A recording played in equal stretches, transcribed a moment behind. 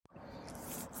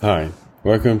Hi,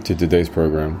 welcome to today's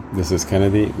program. This is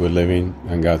Kennedy with Living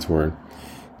on God's Word.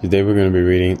 Today we're going to be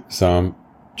reading Psalm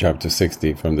chapter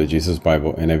 60 from the Jesus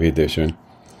Bible NIV edition,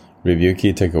 review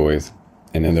key takeaways,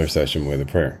 and end our session with a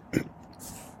prayer.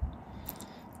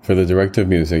 For the director of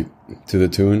music, to the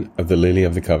tune of the Lily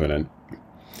of the Covenant,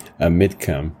 a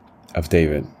Midcam of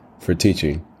David, for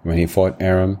teaching, when he fought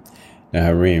Aram,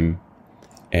 Naharaim,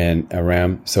 and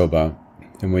Aram Sobah,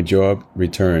 and when Joab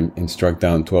returned and struck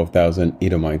down 12,000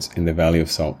 Edomites in the Valley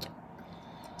of Salt.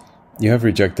 You have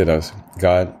rejected us,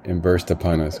 God, and burst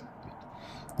upon us.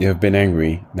 You have been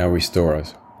angry, now restore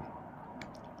us.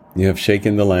 You have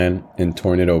shaken the land and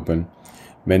torn it open,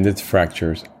 mend its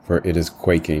fractures, for it is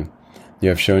quaking. You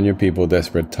have shown your people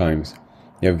desperate times.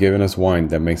 You have given us wine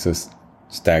that makes us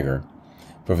stagger.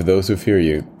 But for those who fear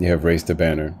you, you have raised a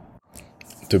banner,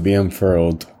 to be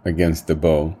unfurled against the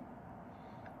bow.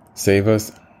 Save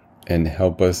us and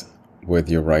help us with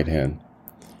your right hand,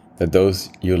 that those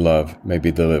you love may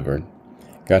be delivered.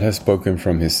 God has spoken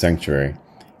from his sanctuary.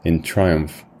 In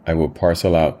triumph I will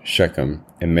parcel out Shechem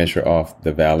and measure off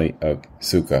the valley of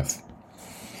Succoth.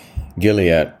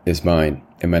 Gilead is mine,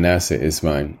 and Manasseh is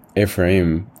mine.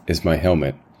 Ephraim is my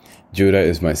helmet. Judah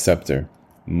is my scepter.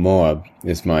 Moab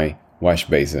is my wash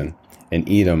basin, and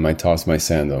Edom I toss my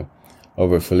sandal.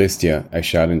 Over Philistia I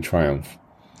shout in triumph.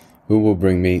 Who will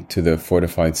bring me to the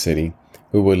fortified city?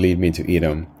 Who will lead me to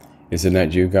Edom? Is it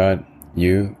not you, God,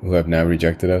 you who have now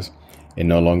rejected us and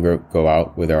no longer go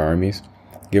out with our armies?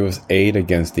 Give us aid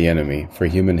against the enemy, for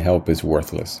human help is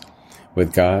worthless.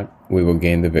 With God we will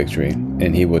gain the victory,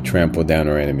 and he will trample down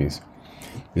our enemies.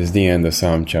 This is the end of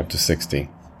Psalm chapter 60.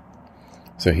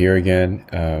 So here again,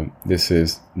 this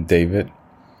is David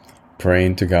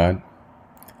praying to God,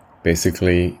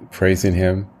 basically praising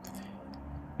him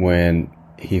when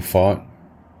he fought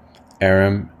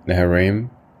Aram, Naharaim,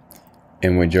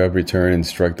 and when Joab returned and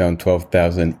struck down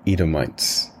 12,000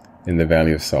 Edomites in the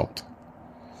Valley of Salt.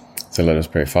 So let us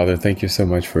pray. Father, thank you so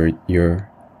much for your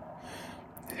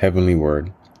heavenly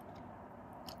word,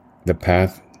 the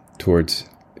path towards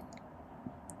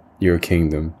your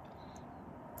kingdom.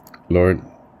 Lord,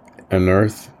 on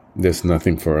earth, there's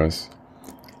nothing for us.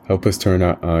 Help us turn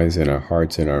our eyes and our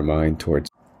hearts and our mind towards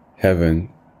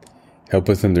heaven. Help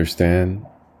us understand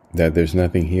that there's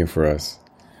nothing here for us,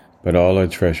 but all our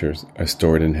treasures are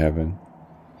stored in heaven.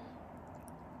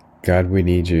 God, we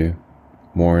need you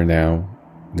more now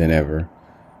than ever.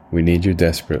 We need you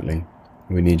desperately.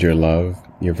 We need your love,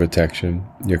 your protection,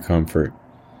 your comfort,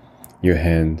 your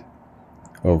hand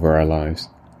over our lives.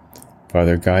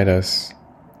 Father, guide us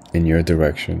in your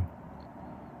direction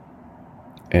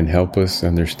and help us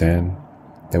understand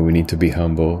that we need to be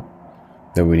humble,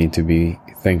 that we need to be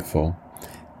thankful,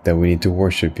 that we need to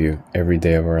worship you every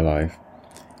day of our life,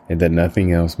 and that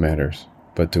nothing else matters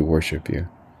but to worship you.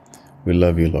 We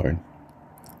love you, Lord.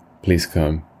 Please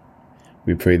come.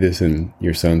 We pray this in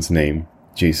your Son's name,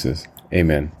 Jesus.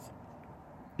 Amen.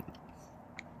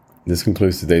 This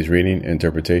concludes today's reading and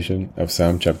interpretation of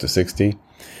Psalm chapter 60.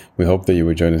 We hope that you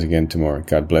will join us again tomorrow.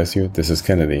 God bless you. This is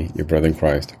Kennedy, your brother in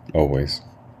Christ, always.